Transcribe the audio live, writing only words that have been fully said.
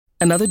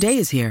Another day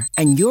is here,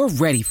 and you're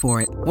ready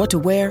for it. What to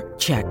wear?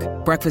 Check.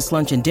 Breakfast,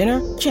 lunch, and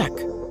dinner? Check.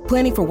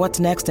 Planning for what's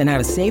next and how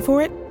to save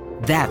for it?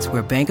 That's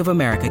where Bank of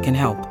America can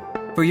help.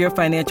 For your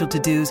financial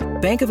to-dos,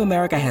 Bank of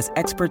America has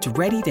experts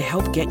ready to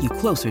help get you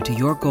closer to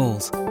your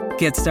goals.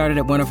 Get started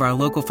at one of our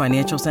local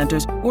financial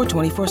centers or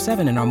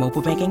 24/7 in our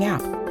mobile banking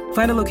app.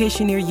 Find a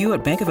location near you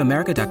at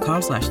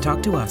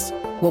bankofamerica.com/talktous.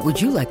 What would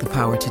you like the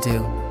power to do?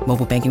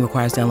 Mobile banking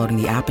requires downloading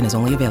the app and is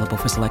only available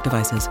for select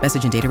devices.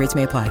 Message and data rates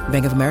may apply.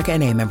 Bank of America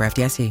N.A., member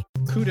FDIC.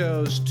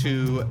 Kudos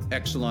to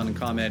Exelon and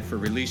ComEd for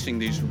releasing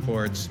these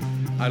reports.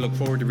 I look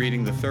forward to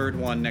reading the third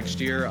one next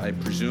year. I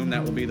presume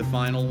that will be the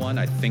final one.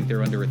 I think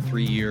they're under a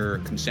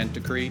 3-year consent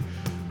decree.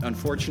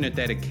 Unfortunate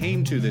that it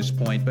came to this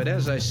point, but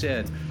as I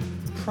said,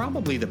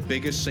 probably the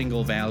biggest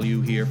single value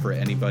here for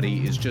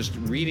anybody is just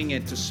reading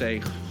it to say,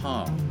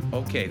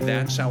 okay,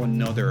 that's how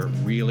another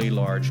really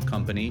large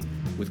company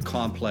with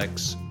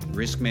complex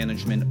risk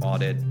management,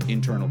 audit,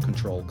 internal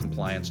control,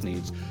 compliance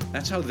needs,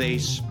 that's how they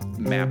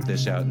map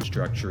this out and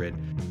structure it.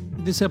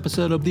 This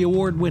episode of the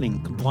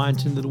award-winning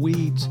Compliance Into the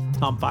Weeds,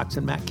 Tom Fox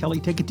and Matt Kelly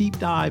take a deep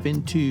dive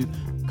into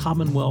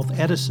Commonwealth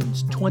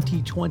Edison's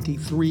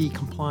 2023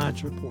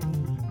 compliance report.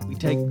 We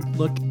take a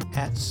look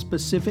at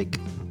specific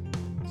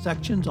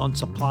sections on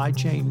supply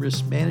chain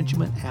risk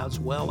management as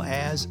well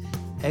as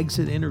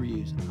exit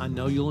interviews. I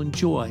know you'll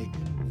enjoy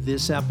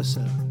this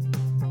episode.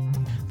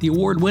 The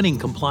award-winning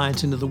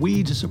Compliance Into the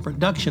Weeds is a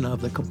production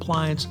of the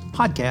Compliance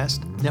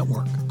Podcast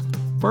Network.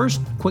 First,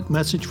 a quick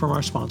message from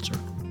our sponsor.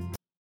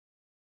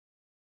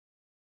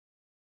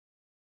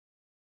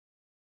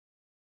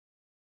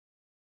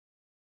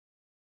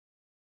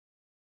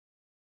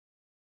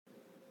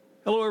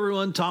 Hello,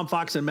 everyone. Tom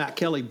Fox and Matt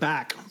Kelly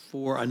back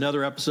for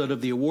another episode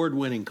of the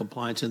award-winning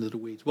Compliance Into the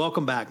Weeds.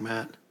 Welcome back,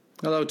 Matt.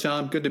 Hello,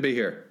 Tom. Good to be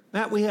here.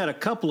 Matt, we had a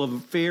couple of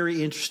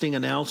very interesting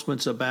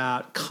announcements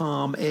about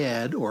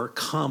ComEd, or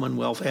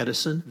Commonwealth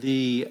Edison,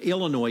 the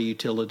Illinois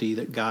utility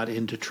that got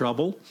into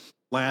trouble.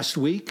 Last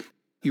week,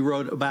 you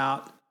wrote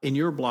about, in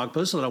your blog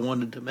post, that I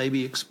wanted to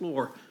maybe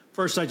explore.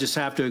 First, I just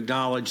have to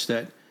acknowledge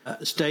that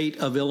the state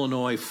of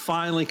Illinois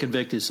finally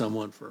convicted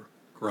someone for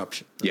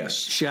corruption. Yes.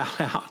 Shout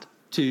out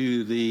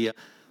to the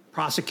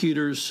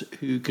prosecutors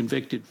who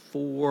convicted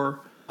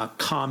 4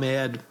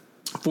 ComEd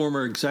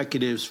former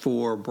executives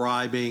for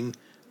bribing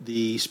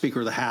the Speaker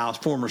of the House,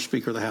 former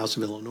Speaker of the House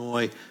of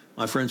Illinois.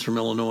 My friends from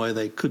Illinois,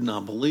 they could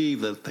not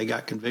believe that they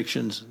got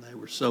convictions, and they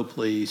were so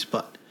pleased.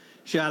 But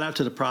shout out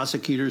to the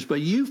prosecutors. But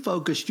you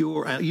focused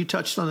you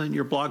touched on it in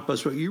your blog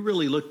post, but you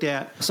really looked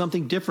at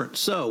something different.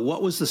 So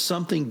what was the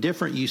something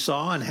different you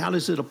saw, and how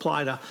does it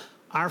apply to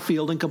our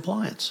field in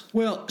compliance?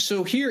 Well,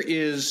 so here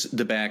is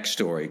the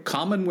backstory.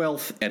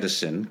 Commonwealth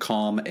Edison,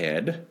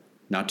 ComEd,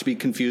 not to be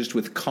confused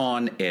with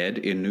ConEd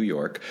in New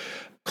York.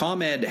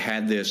 ComEd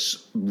had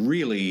this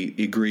really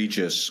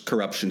egregious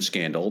corruption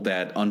scandal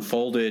that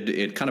unfolded.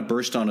 It kind of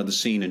burst onto the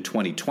scene in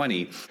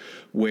 2020,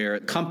 where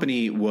a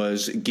company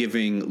was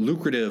giving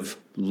lucrative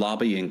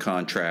lobbying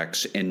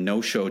contracts and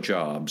no-show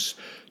jobs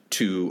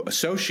to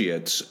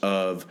associates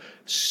of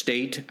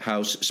State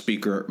House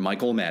Speaker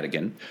Michael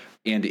Madigan.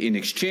 And in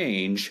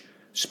exchange,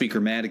 Speaker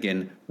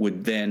Madigan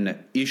would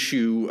then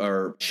issue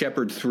or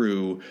shepherd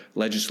through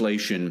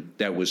legislation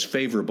that was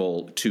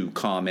favorable to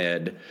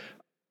ComEd.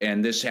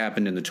 And this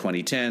happened in the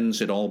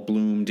 2010s. It all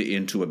bloomed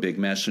into a big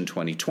mess in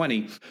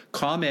 2020.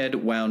 ComEd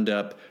wound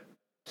up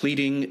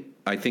pleading,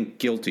 I think,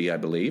 guilty, I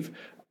believe.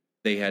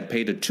 They had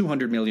paid a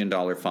 $200 million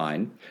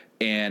fine.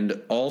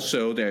 And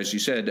also, as you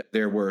said,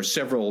 there were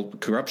several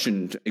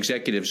corruption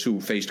executives who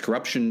faced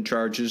corruption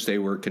charges. They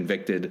were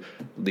convicted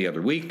the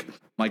other week.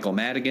 Michael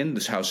Madigan,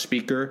 this House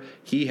Speaker,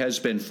 he has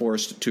been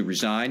forced to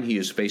resign. He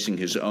is facing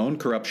his own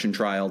corruption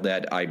trial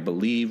that I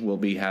believe will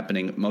be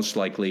happening most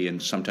likely in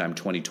sometime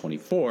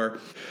 2024.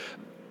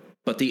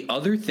 But the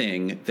other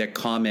thing that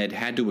ComEd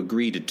had to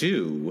agree to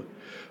do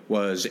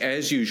was,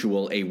 as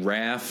usual, a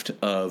raft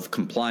of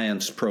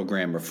compliance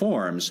program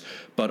reforms,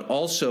 but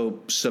also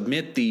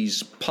submit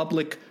these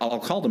public, I'll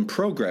call them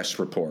progress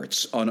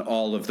reports on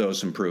all of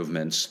those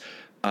improvements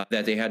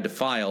that they had to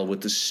file with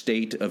the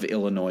State of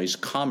Illinois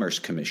Commerce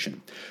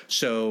Commission.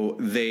 So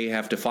they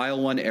have to file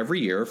one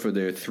every year for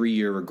their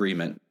 3-year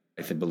agreement,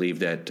 I believe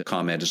that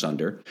ComEd is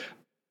under.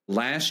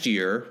 Last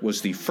year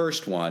was the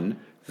first one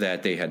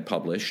that they had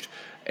published.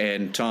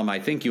 And Tom, I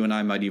think you and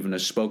I might even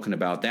have spoken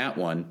about that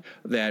one,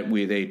 that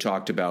they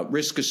talked about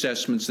risk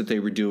assessments that they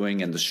were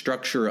doing and the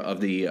structure of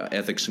the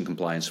ethics and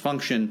compliance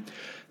function.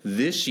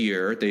 This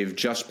year, they've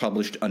just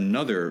published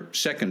another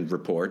second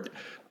report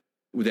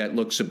that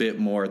looks a bit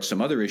more at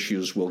some other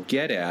issues we'll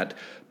get at,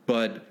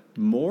 but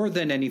more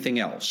than anything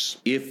else,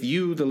 if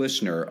you, the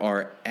listener,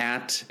 are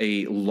at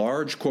a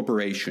large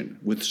corporation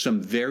with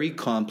some very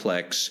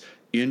complex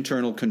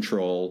internal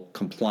control,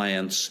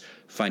 compliance,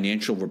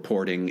 financial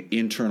reporting,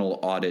 internal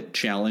audit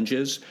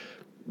challenges,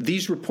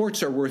 these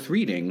reports are worth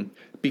reading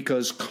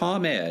because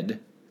ComEd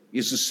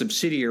is a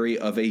subsidiary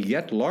of a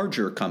yet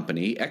larger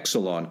company,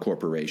 Exelon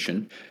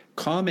Corporation,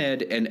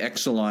 ComEd and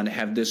Exelon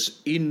have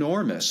this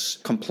enormous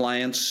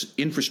compliance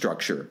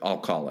infrastructure, I'll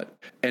call it.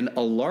 And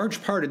a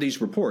large part of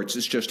these reports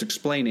is just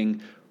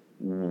explaining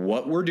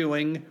what we're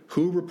doing,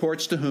 who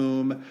reports to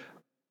whom,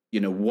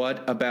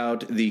 what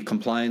about the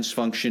compliance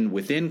function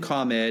within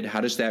ComEd?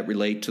 How does that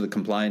relate to the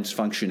compliance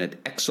function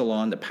at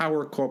Exelon, the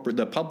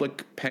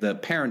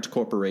parent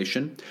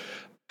corporation?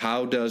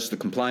 How does the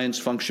compliance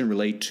function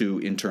relate to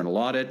internal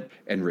audit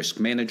and risk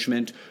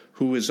management?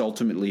 Who is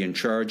ultimately in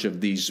charge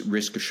of these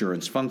risk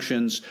assurance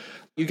functions?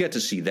 You get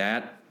to see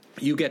that.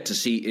 You get to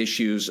see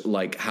issues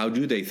like how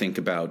do they think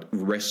about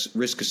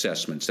risk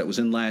assessments? That was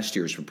in last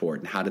year's report.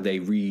 And how do they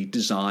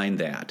redesign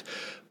that?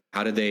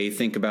 How do they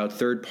think about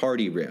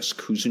third-party risk?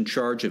 Who's in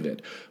charge of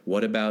it?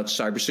 What about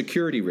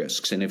cybersecurity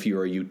risks? And if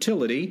you're a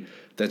utility,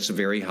 that's a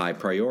very high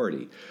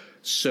priority.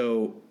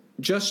 So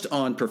just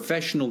on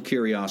professional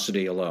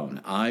curiosity alone,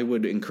 I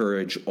would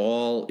encourage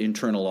all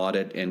internal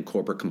audit and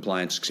corporate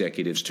compliance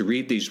executives to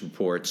read these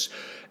reports,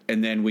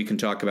 and then we can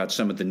talk about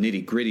some of the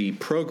nitty-gritty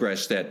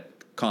progress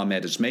that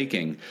ComEd is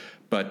making.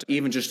 But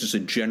even just as a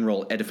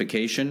general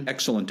edification,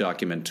 excellent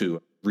document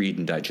to read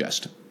and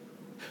digest.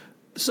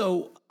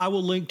 So I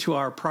will link to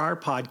our prior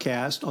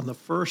podcast on the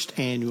first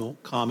annual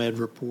ComEd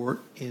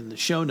report in the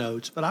show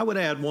notes, but I would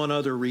add one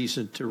other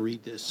reason to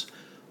read this,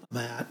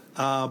 Matt.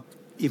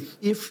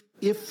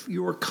 If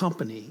your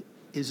company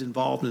is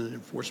involved in an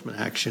enforcement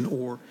action,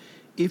 or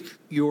if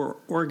your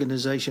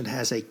organization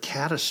has a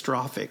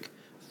catastrophic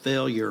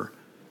failure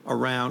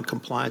around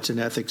compliance and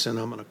ethics, and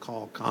I'm going to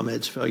call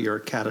ComEd's failure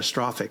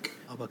catastrophic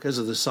because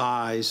of the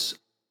size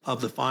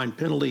of the fine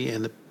penalty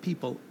and the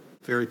people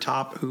very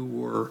top who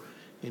were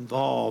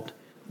involved,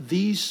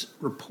 these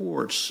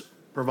reports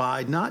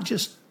provide not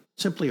just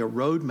simply a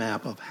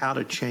roadmap of how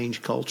to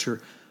change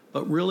culture,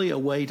 but really a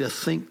way to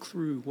think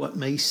through what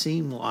may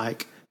seem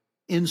like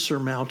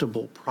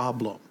insurmountable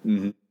problem.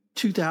 Mm-hmm.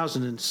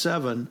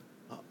 2007,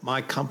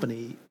 my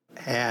company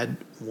had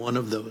one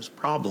of those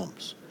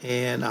problems,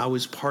 and I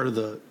was part of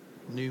the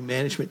new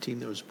management team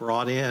that was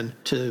brought in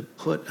to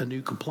put a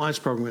new compliance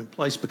program in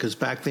place, because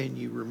back then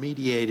you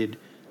remediated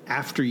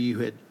after you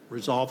had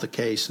resolved the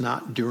case,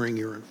 not during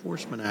your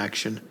enforcement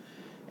action.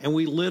 And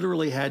we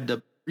literally had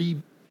to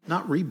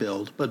not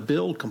rebuild, but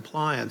build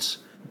compliance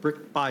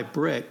brick by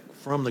brick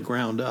from the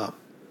ground up.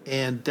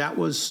 And that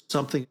was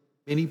something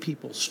many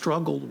people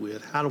struggled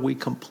with. How do we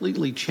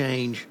completely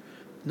change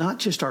not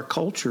just our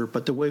culture,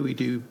 but the way we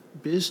do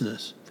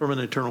business from an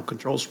internal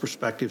controls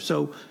perspective?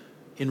 So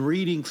in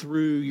reading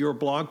through your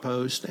blog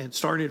post and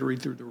starting to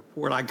read through the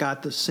report, I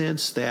got the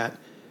sense that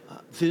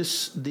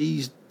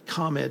these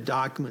ComEd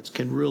documents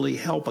can really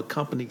help a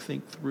company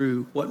think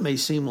through what may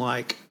seem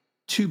like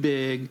too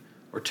big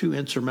or too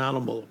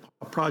insurmountable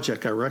a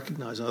project. I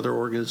recognize other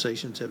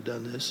organizations have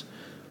done this.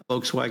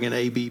 Volkswagen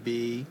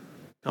ABB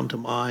come to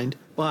mind.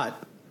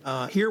 But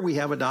here we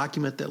have a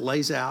document that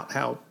lays out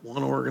how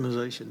one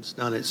organization's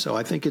done it. So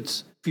I think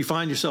if you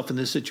find yourself in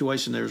this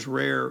situation, there's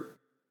rare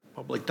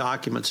public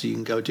documents you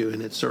can go to,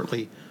 and it's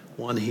certainly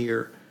one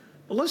here.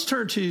 But let's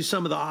turn to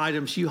some of the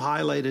items you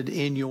highlighted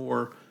in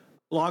your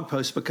blog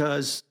post,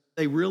 because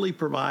they really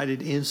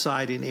provided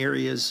insight in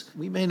areas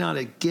we may not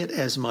get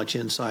as much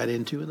insight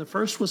into. And the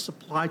first was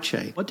supply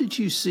chain. What did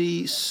you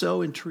see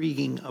so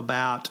intriguing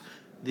about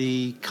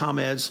the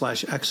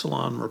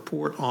ComEd/Exelon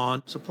report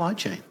on supply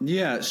chain?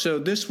 Yeah, so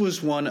this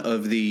was one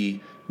of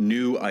the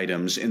new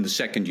items in the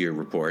second year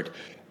report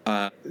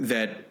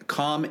that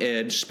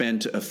ComEd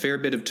spent a fair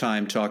bit of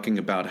time talking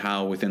about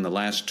how within the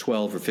last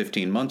 12 or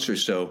 15 months or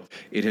so,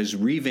 it has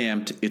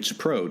revamped its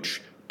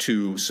approach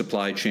to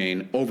supply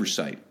chain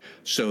oversight.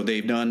 So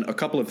they've done a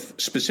couple of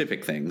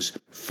specific things.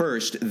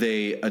 First,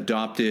 they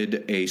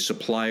adopted a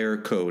supplier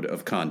code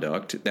of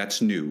conduct.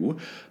 That's new.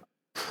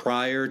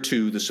 Prior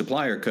to the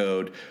supplier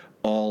code,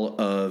 all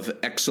of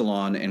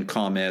Exelon and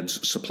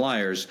ComEd's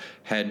suppliers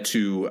had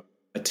to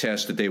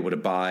attest that they would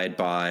abide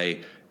by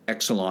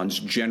Exelon's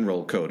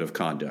general code of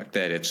conduct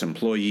that its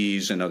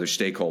employees and other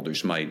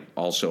stakeholders might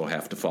also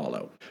have to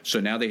follow. So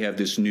now they have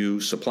this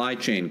new supply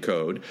chain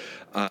code.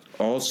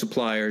 All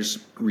suppliers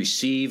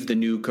receive the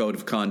new code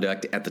of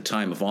conduct at the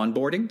time of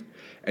onboarding,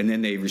 and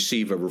then they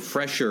receive a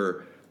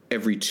refresher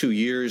every 2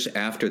 years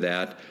after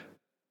that.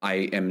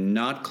 I am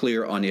not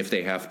clear on if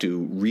they have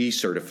to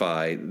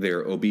recertify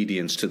their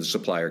obedience to the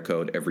supplier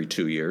code every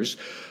 2 years,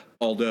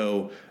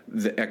 although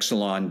the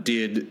Exelon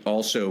did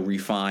also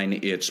refine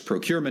its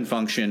procurement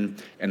function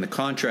and the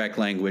contract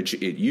language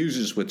it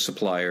uses with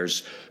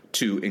suppliers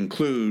to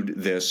include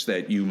this,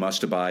 that you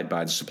must abide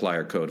by the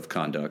supplier code of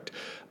conduct.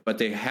 But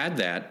they had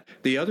that.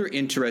 The other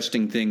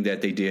interesting thing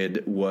that they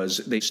did was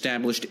they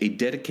established a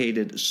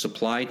dedicated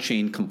supply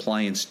chain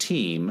compliance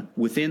team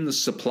within the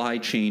supply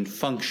chain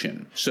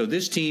function. So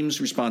this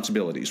team's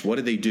responsibilities, what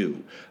do they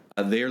do?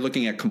 They're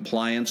looking at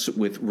compliance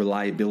with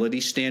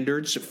reliability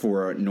standards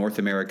for North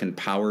American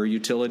power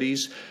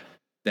utilities.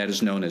 That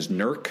is known as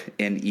NERC,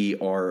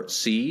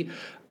 N-E-R-C.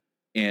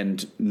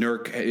 And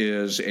NERC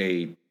is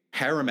a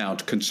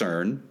paramount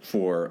concern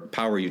for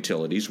power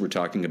utilities. We're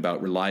talking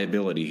about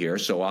reliability here.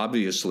 So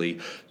obviously,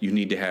 you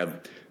need to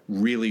have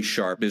really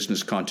sharp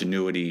business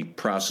continuity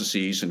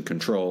processes and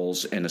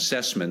controls and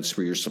assessments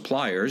for your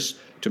suppliers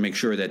to make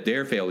sure that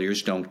their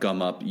failures don't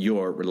gum up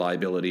your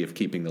reliability of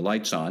keeping the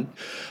lights on.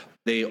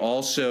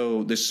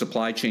 This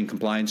supply chain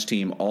compliance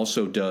team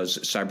also does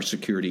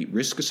cybersecurity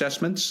risk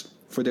assessments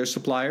for their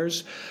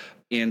suppliers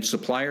and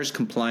suppliers'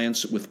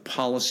 compliance with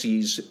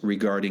policies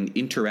regarding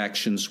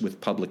interactions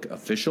with public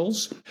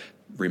officials.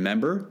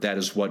 Remember, that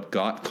is what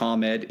got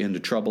ComEd into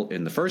trouble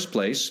in the first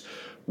place,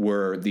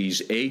 were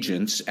these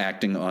agents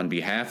acting on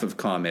behalf of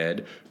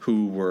ComEd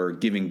who were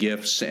giving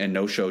gifts and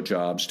no-show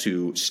jobs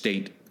to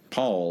state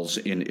PALs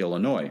in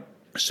Illinois.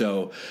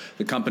 So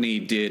the company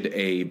did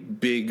a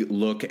big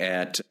look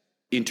at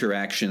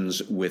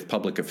interactions with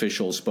public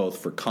officials, both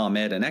for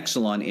ComEd and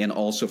Exelon, and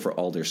also for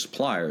all their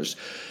suppliers.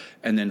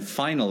 And then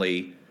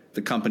finally,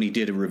 the company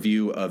did a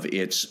review of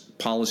its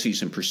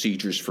policies and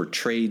procedures for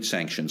trade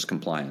sanctions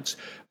compliance.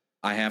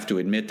 I have to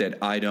admit that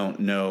I don't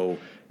know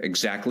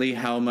exactly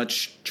how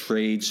much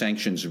trade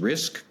sanctions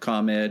risk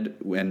ComEd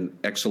and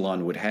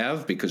Exelon would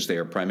have, because they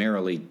are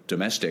primarily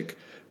domestic,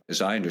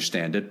 as I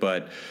understand it.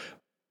 But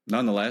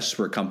nonetheless,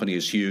 for a company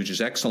as huge as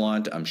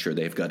Exelon, I'm sure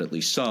they've got at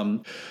least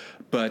some.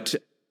 But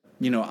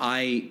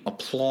I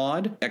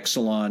applaud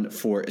Exelon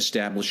for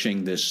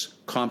establishing this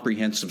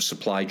comprehensive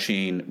supply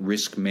chain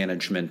risk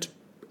management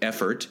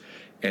effort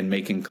and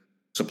making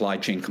supply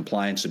chain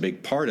compliance a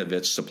big part of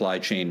its supply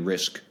chain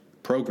risk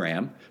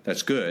program.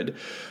 That's good.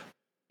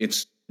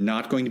 It's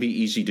not going to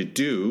be easy to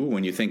do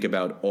when you think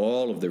about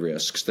all of the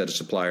risks that a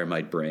supplier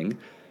might bring: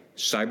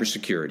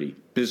 cybersecurity,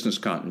 business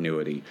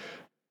continuity,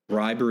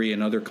 bribery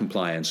and other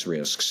compliance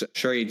risks,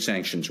 trade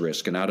sanctions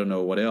risk, and I don't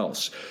know what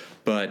else.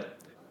 But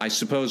I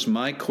suppose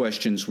my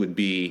questions would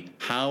be,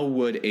 how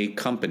would a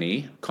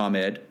company,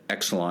 ComEd,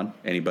 Exelon,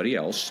 anybody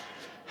else,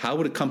 how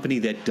would a company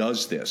that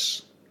does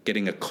this,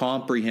 getting a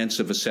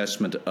comprehensive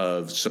assessment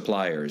of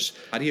suppliers,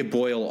 how do you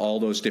boil all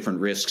those different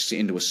risks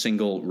into a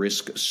single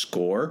risk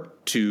score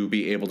to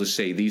be able to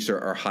say, these are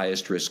our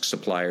highest risk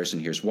suppliers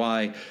and here's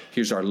why,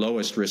 here's our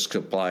lowest risk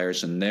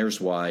suppliers and there's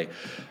why,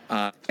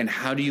 and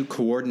how do you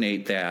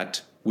coordinate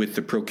that with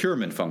the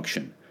procurement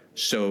function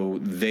so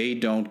they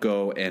don't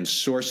go and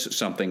source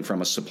something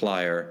from a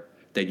supplier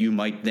that you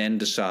might then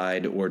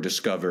decide or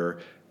discover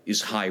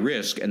is high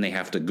risk and they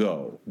have to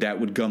go?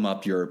 That would gum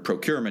up your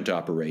procurement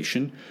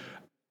operation.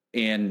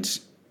 And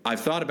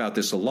I've thought about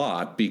this a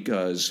lot,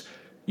 because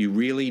you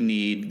really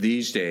need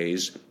these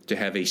days to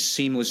have a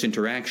seamless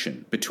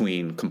interaction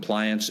between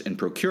compliance and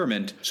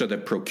procurement, so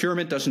that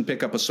procurement doesn't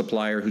pick up a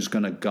supplier who's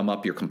going to gum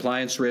up your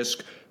compliance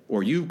risk,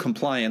 or you,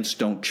 compliance,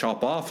 don't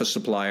chop off a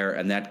supplier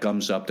and that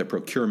gums up the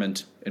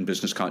procurement and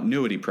business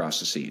continuity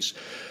processes.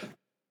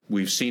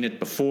 We've seen it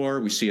before.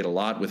 We see it a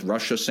lot with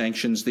Russia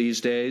sanctions these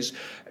days.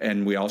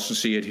 And we also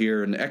see it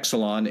here in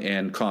Exelon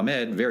and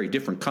ComEd, very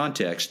different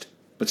context,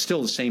 but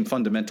still the same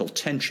fundamental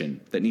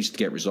tension that needs to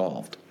get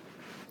resolved.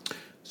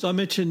 So I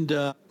mentioned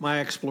my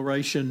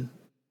exploration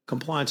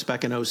compliance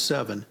back in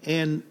 2007.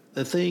 And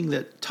the thing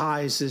that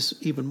ties this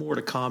even more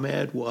to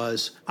ComEd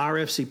was our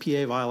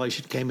FCPA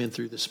violation came in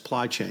through the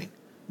supply chain,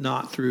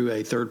 not through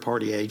a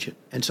third-party agent.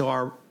 And so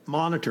our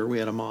monitor, we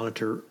had a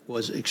monitor,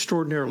 was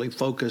extraordinarily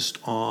focused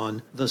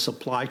on the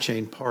supply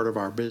chain part of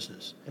our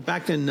business. And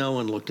back then, no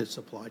one looked at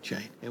supply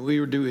chain. And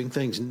we were doing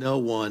things no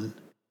one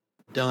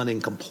done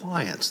in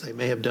compliance. They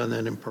may have done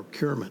that in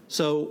procurement.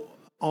 So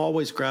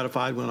always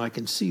gratified when I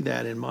can see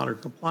that in modern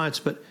compliance.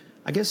 But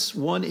I guess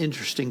one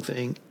interesting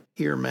thing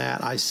here,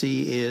 Matt, I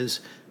see is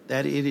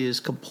that it is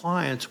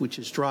compliance which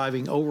is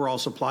driving overall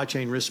supply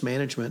chain risk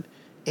management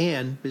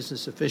and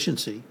business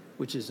efficiency,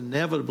 which is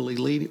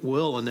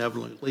will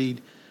inevitably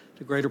lead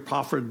to greater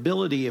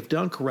profitability if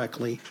done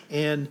correctly,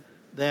 and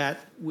that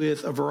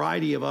with a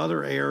variety of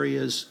other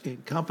areas in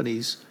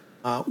companies,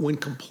 when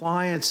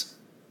compliance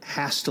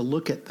has to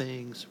look at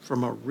things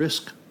from a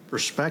risk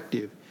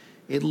perspective,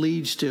 it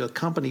leads to a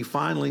company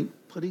finally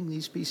putting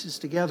these pieces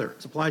together.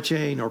 Supply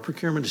chain or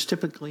procurement is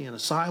typically in a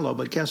silo,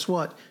 but guess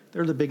what?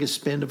 They're the biggest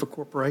spend of a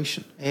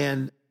corporation.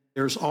 And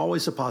there's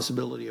always a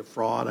possibility of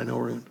fraud. I know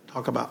we're going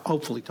to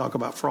hopefully talk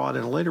about fraud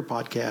in a later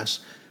podcast,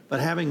 but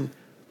having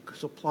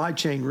supply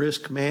chain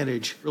risk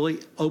managed really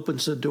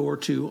opens the door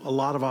to a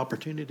lot of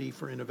opportunity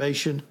for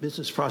innovation,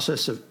 business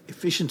process of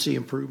efficiency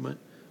improvement,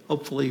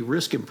 hopefully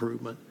risk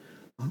improvement,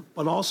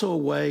 but also a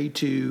way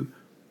to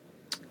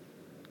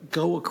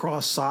go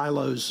across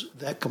silos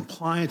that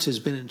compliance has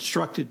been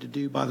instructed to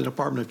do by the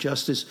Department of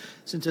Justice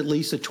since at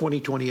least the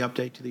 2020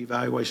 update to the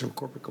evaluation of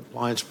corporate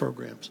compliance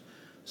programs.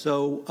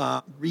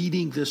 So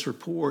reading this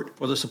report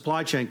for the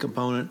supply chain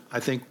component, I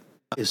think,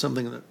 is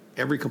something that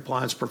every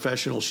compliance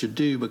professional should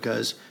do,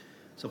 because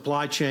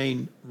supply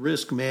chain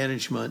risk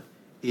management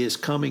is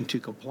coming to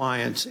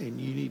compliance,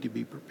 and you need to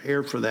be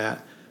prepared for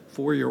that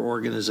for your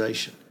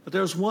organization. But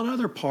there's one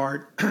other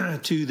part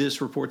to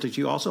this report that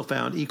you also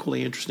found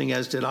equally interesting,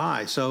 as did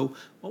I. So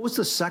what was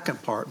the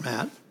second part,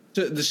 Matt?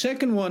 So the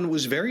second one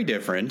was very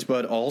different,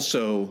 but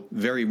also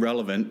very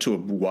relevant to a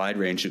wide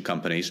range of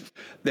companies,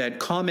 that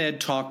ComEd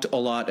talked a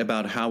lot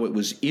about how it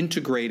was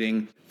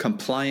integrating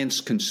compliance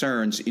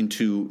concerns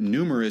into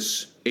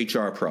numerous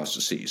HR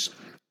processes,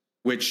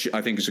 which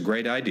I think is a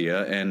great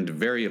idea and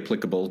very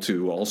applicable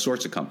to all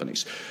sorts of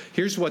companies.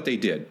 Here's what they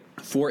did.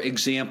 For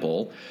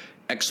example,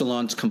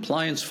 Exelon's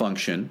compliance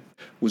function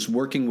was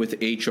working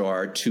with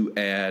HR to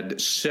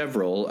add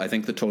several, I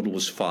think the total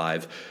was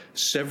 5,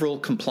 several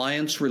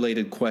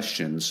compliance-related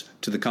questions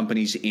to the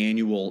company's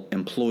annual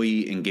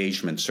employee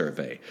engagement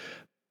survey.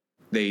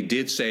 They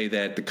did say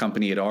that the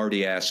company had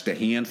already asked a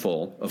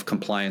handful of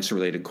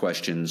compliance-related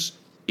questions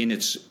in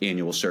its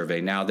annual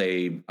survey. Now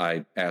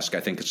I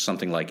think it's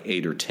something like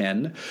 8 or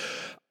 10.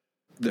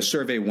 The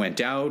survey went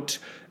out.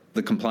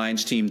 The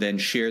compliance team then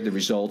shared the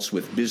results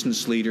with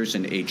business leaders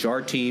and HR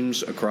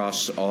teams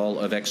across all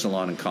of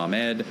Exelon and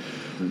ComEd.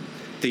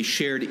 They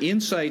shared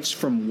insights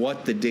from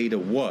what the data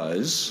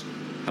was.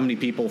 How many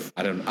people,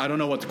 I don't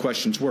know what the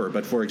questions were,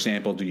 but for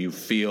example, do you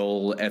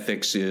feel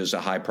ethics is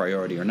a high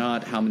priority or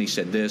not? How many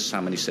said this?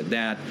 How many said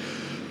that?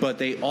 But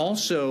they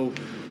also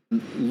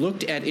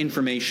looked at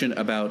information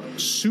about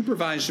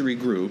supervisory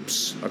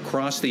groups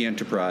across the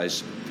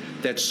enterprise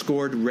that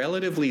scored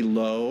relatively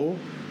low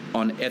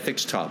on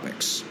ethics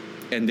topics,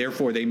 and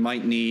therefore they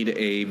might need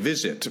a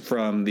visit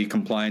from the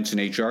compliance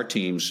and HR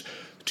teams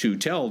to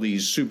tell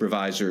these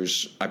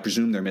supervisors, I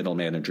presume they're middle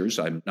managers,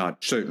 I'm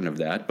not certain of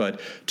that,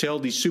 but tell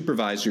these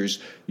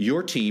supervisors,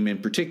 your team in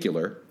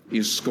particular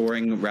is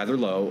scoring rather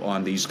low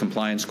on these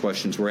compliance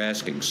questions we're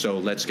asking, so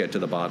let's get to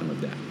the bottom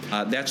of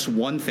that. That's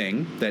one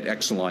thing that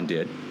Exelon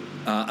did.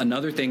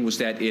 Another thing was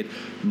that it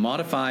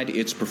modified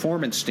its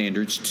performance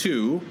standards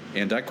to,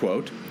 and I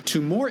quote,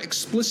 to more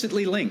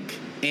explicitly link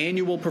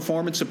annual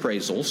performance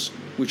appraisals,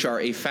 which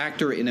are a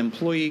factor in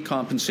employee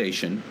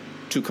compensation,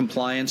 to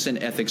compliance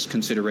and ethics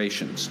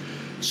considerations.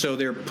 So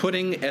they're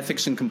putting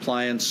ethics and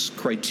compliance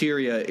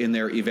criteria in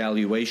their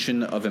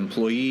evaluation of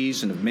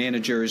employees and of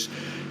managers,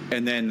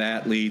 and then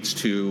that leads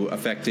to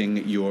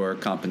affecting your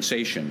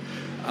compensation.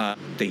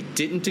 They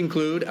didn't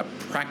include a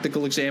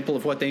practical example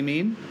of what they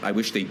mean. I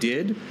wish they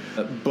did,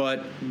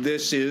 but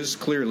this is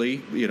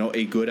clearly,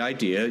 a good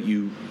idea.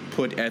 You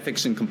put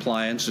ethics and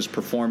compliance as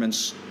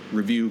performance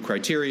review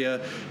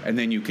criteria, and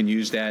then you can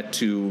use that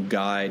to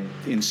guide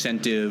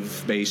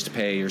incentive-based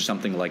pay or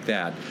something like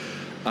that.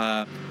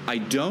 I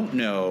don't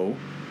know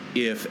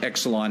if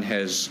Exelon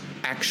has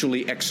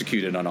actually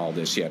executed on all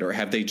this yet, or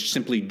have they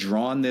simply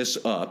drawn this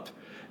up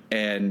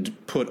and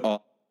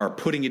are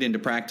putting it into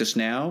practice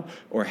now,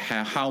 or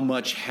how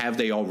much have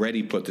they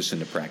already put this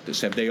into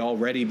practice? Have they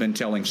already been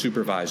telling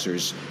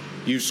supervisors,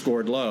 you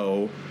scored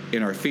low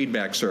in our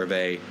feedback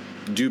survey,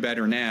 do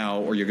better now,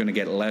 or you're going to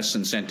get less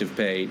incentive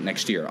pay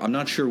next year? I'm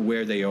not sure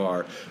where they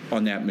are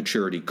on that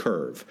maturity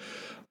curve.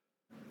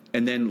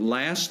 And then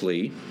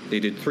lastly, they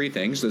did 3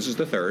 things. This is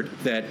the third,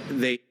 that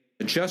they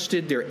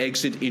adjusted their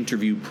exit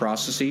interview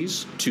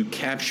processes to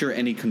capture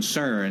any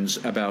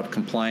concerns about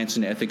compliance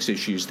and ethics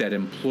issues that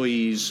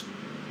employees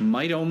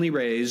might only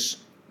raise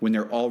when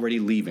they're already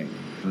leaving.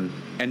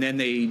 And then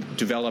they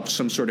developed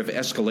some sort of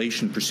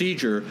escalation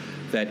procedure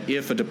that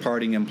if a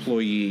departing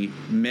employee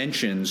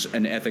mentions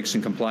an ethics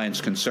and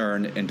compliance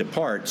concern and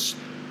departs,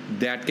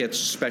 that gets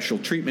special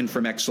treatment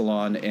from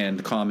Exelon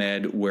and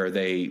ComEd where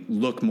they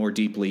look more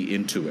deeply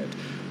into it.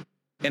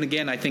 And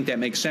again, I think that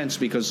makes sense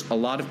because a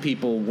lot of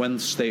people,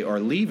 once they are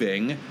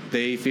leaving,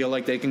 they feel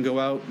like they can go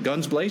out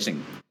guns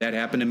blazing. That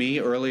happened to me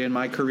early in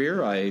my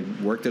career. I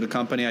worked at a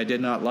company I did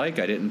not like.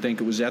 I didn't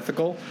think it was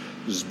ethical.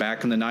 This was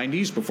back in the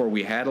 90s before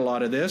we had a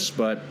lot of this.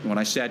 But when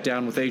I sat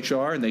down with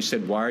HR and they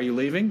said, why are you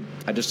leaving?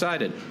 I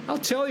decided, I'll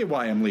tell you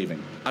why I'm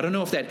leaving. I don't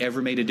know if that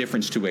ever made a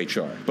difference to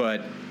HR,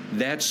 but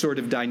that sort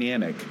of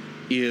dynamic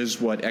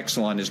is what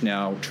Exelon is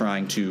now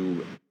trying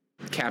to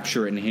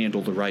capture and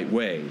handle the right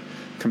way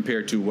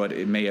compared to what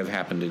it may have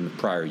happened in the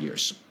prior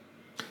years.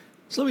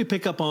 So let me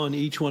pick up on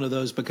each one of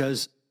those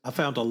because I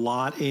found a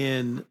lot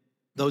in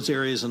those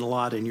areas and a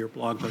lot in your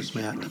blog post,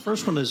 Matt. The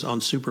first one is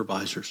on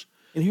supervisors.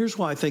 And here's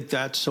why I think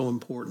that's so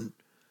important.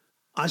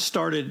 I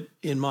started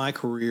in my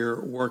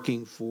career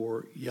working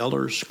for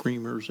yellers,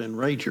 screamers, and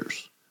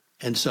ragers.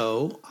 And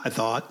so I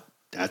thought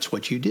that's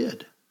what you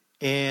did.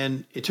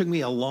 And it took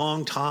me a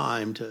long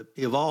time to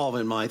evolve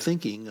in my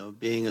thinking of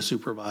being a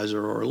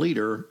supervisor or a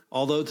leader.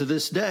 Although to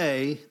this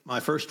day,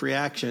 my first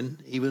reaction,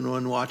 even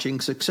when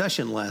watching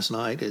Succession last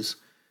night, is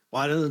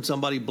why doesn't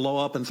somebody blow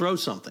up and throw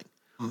something?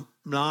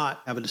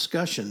 Not have a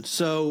discussion.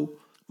 So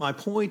my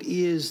point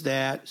is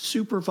that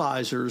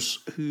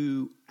supervisors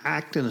who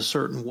act in a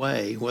certain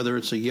way, whether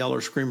it's a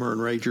yeller, screamer, and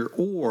rager,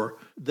 or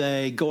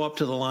they go up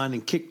to the line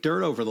and kick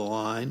dirt over the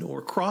line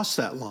or cross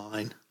that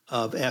line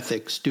of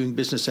ethics, doing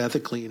business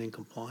ethically and in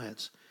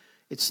compliance.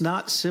 It's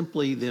not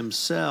simply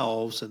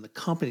themselves and the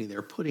company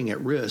they're putting at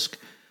risk.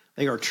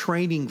 They are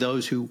training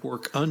those who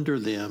work under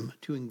them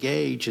to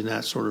engage in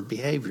that sort of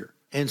behavior.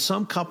 And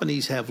some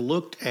companies have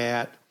looked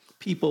at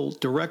people,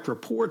 direct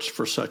reports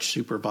for such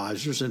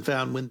supervisors, and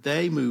found when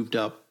they moved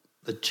up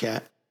the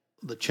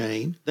the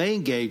chain, they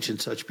engage in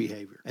such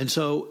behavior. And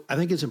so I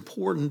think it's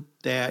important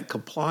that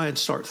compliance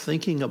start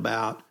thinking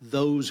about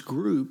those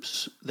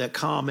groups that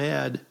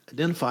ComEd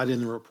identified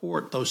in the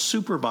report, those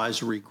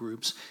supervisory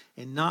groups,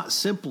 and not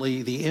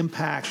simply the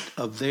impact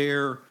of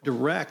their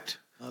direct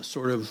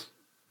sort of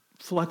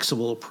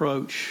flexible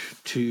approach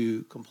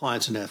to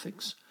compliance and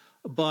ethics,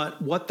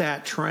 but what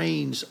that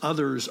trains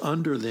others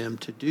under them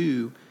to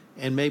do,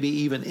 and maybe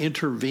even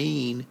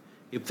intervene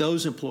if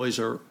those employees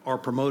are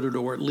promoted,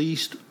 or at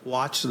least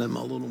watch them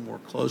a little more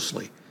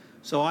closely.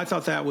 So I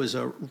thought that was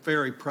a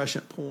very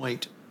prescient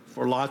point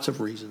for lots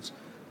of reasons.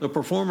 The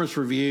performance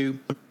review,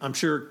 I'm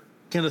sure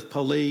Kenneth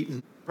Polite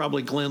and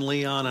probably Glenn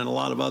Leon and a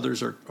lot of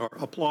others are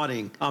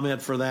applauding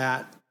ComEd for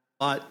that,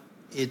 but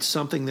it's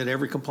something that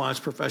every compliance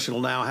professional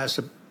now has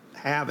to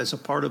have as a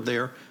part of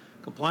their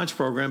compliance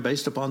program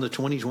based upon the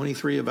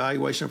 2023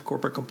 Evaluation of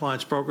Corporate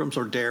Compliance Programs,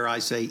 or dare I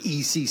say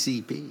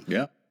ECCP.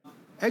 Yeah.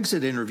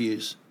 Exit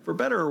interviews. For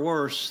better or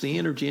worse, the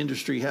energy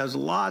industry has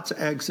lots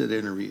of exit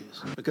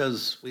interviews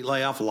because we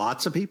lay off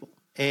lots of people.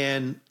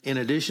 And in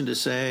addition to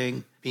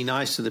saying, be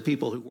nice to the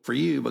people who work for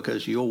you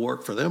because you'll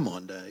work for them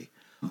one day,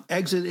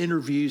 exit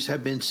interviews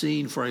have been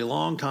seen for a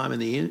long time in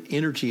the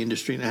energy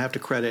industry. And I have to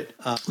credit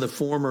the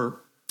former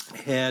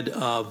head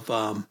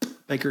of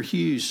Baker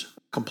Hughes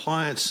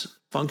compliance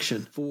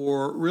function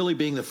for really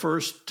being the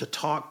first to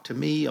talk to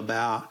me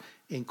about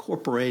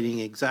incorporating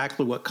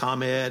exactly what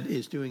ComEd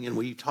is doing and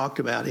we talked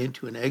about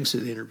into an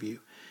exit interview.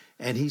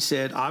 And he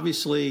said,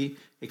 obviously,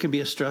 it can be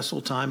a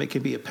stressful time. It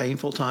can be a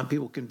painful time.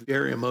 People can be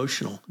very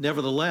emotional.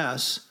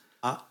 Nevertheless,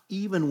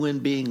 even when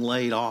being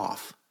laid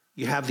off,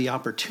 you have the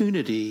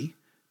opportunity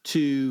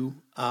to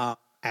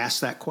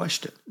ask that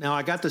question. Now,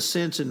 I got the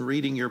sense in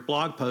reading your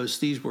blog post,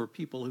 these were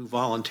people who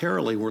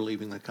voluntarily were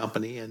leaving the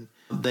company, and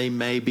they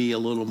may be a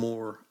little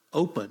more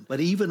open. But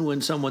even when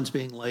someone's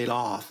being laid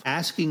off,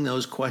 asking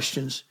those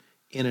questions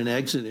in an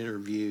exit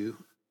interview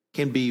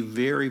can be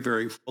very,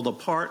 very full. The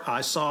part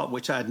I saw,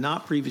 which I had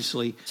not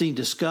previously seen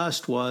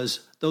discussed,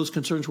 was those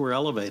concerns were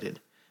elevated,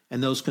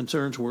 and those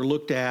concerns were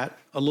looked at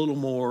a little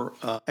more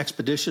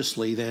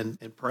expeditiously than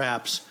and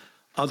perhaps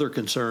other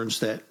concerns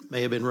that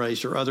may have been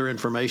raised or other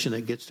information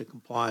that gets to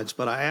compliance.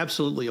 But I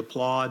absolutely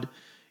applaud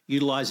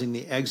utilizing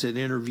the exit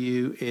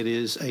interview. It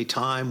is a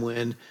time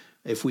when,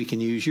 if we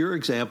can use your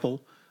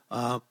example,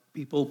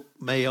 people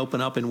may open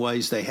up in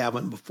ways they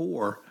haven't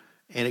before.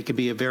 And it can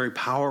be a very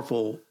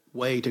powerful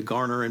way to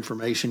garner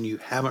information you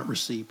haven't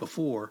received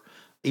before,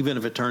 even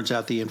if it turns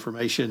out the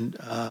information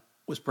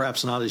was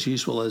perhaps not as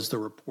useful as the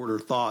reporter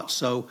thought.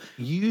 So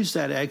use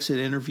that exit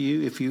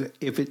interview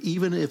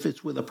even if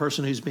it's with a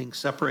person who's being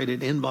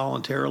separated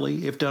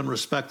involuntarily, if done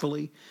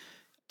respectfully,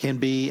 can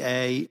be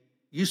a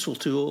useful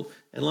tool.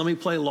 And let me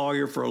play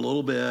lawyer for a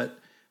little bit,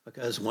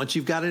 because once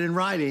you've got it in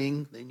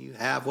writing, then you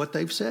have what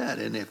they've said.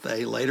 And if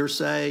they later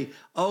say,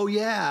 oh,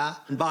 yeah,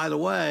 and by the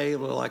way,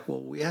 we're like,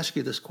 well, we asked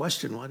you this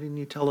question. Why didn't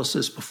you tell us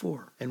this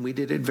before? And we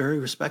did it very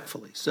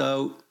respectfully.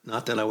 So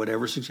not that I would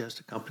ever suggest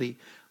a company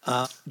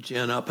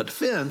gin up a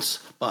defense,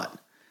 but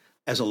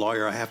as a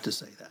lawyer, I have to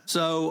say that.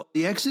 So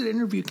the exit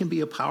interview can be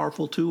a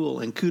powerful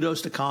tool, and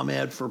kudos to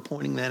ComEd for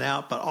pointing that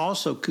out, but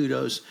also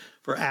kudos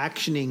for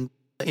actioning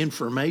the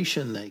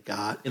information they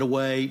got in a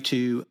way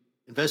to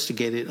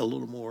investigate it a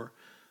little more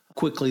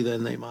quickly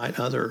than they might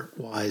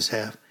otherwise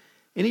have.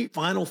 Any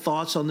final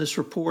thoughts on this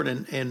report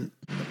and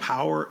the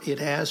power it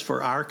has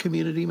for our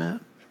community,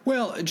 Matt?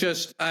 Well,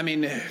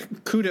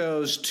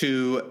 kudos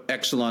to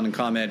Exelon and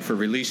ComEd for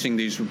releasing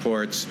these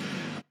reports.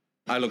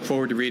 I look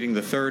forward to reading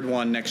the third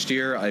one next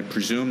year. I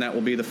presume that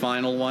will be the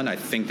final one. I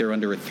think they're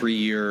under a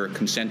 3-year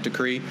consent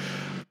decree.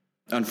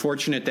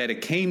 Unfortunate that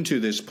it came to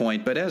this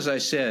point, but as I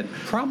said,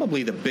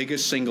 probably the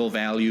biggest single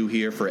value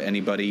here for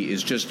anybody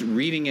is just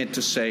reading it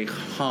to say,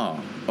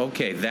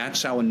 okay,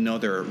 that's how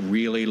another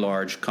really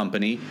large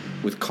company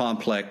with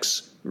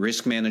complex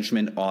risk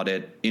management,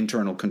 audit,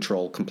 internal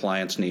control,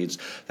 compliance needs,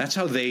 that's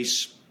how they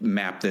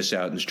map this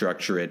out and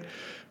structure it.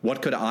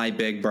 What could I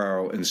beg,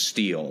 borrow, and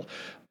steal?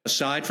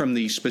 Aside from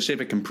the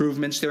specific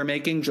improvements they're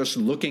making, just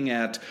looking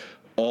at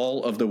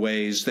all of the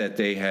ways that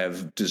they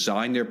have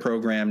designed their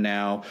program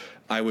now,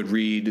 I would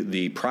read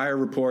the prior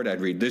report,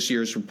 I'd read this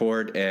year's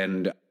report,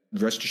 and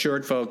rest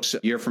assured, folks, a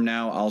year from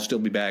now, I'll still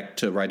be back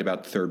to write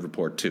about the third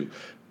report, too.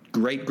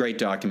 Great, great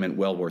document,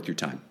 well worth your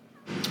time.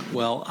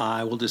 Well,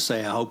 I will just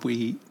say I hope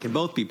we can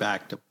both be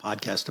back to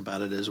podcast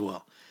about it as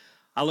well.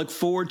 I look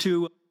forward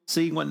to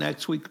seeing what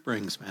next week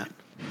brings, Matt.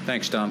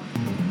 Thanks, Tom.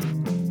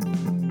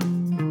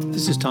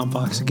 This is Tom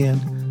Fox again.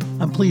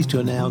 I'm pleased to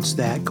announce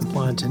that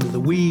Compliance Into the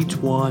Weeds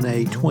won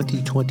a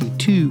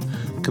 2022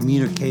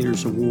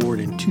 Communicators Award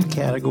in 2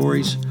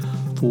 categories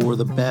for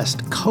the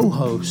Best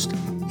Co-Host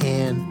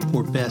and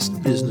for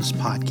Best Business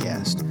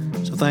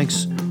Podcast. So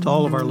thanks to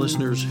all of our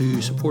listeners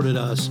who supported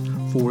us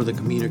for the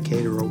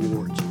Communicator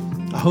Awards.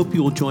 I hope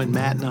you will join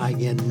Matt and I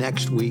again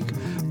next week,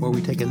 where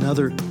we take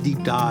another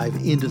deep dive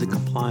into the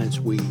compliance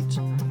weeds.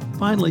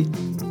 Finally,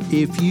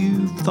 if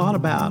you've thought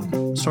about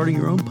starting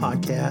your own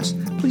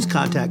podcast, please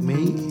contact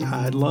me.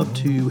 I'd love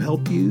to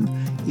help you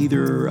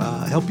either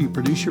help you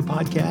produce your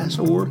podcast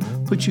or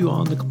put you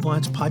on the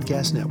Compliance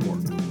Podcast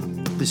Network.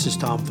 This is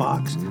Tom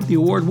Fox. The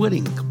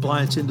award-winning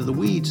Compliance Into the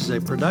Weeds is a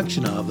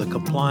production of the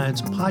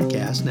Compliance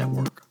Podcast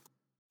Network.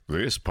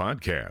 This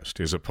podcast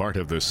is a part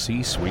of the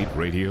C-Suite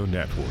Radio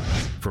Network.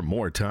 For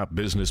more top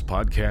business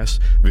podcasts,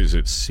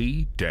 visit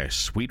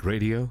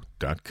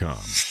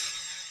c-suiteradio.com.